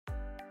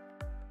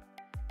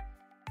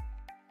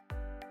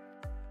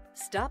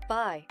Stop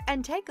by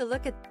and take a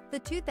look at the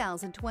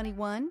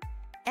 2021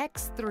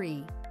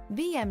 X3.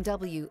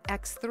 BMW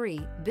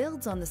X3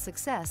 builds on the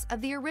success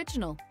of the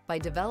original by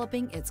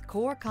developing its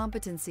core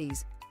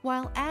competencies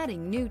while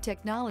adding new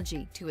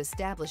technology to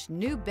establish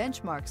new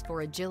benchmarks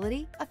for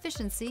agility,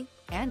 efficiency,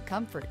 and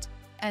comfort,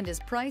 and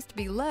is priced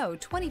below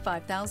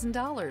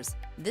 $25,000.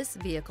 This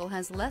vehicle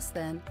has less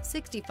than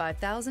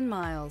 65,000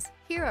 miles.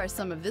 Here are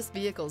some of this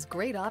vehicle's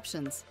great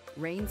options: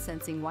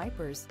 rain-sensing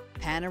wipers,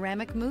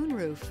 panoramic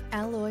moonroof,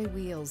 alloy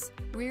wheels,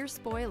 rear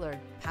spoiler,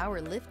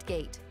 power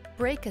liftgate,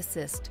 brake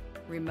assist,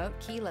 remote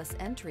keyless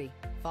entry,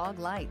 fog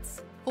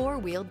lights,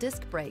 four-wheel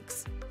disc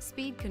brakes,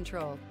 speed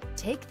control.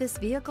 Take this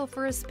vehicle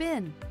for a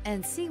spin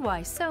and see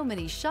why so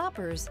many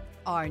shoppers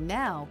are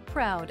now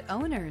proud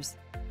owners.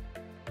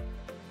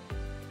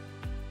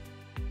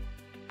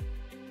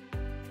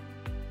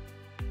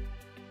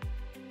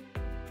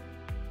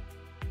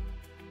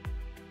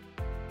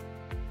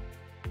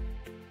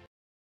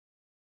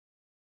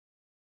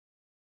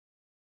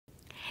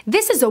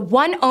 This is a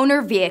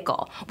one-owner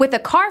vehicle with a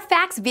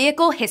Carfax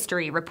Vehicle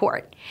History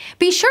Report.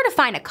 Be sure to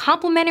find a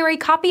complimentary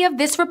copy of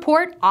this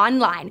report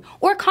online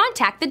or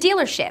contact the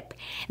dealership.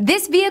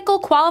 This vehicle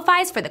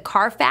qualifies for the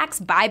Carfax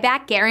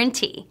Buyback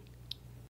Guarantee.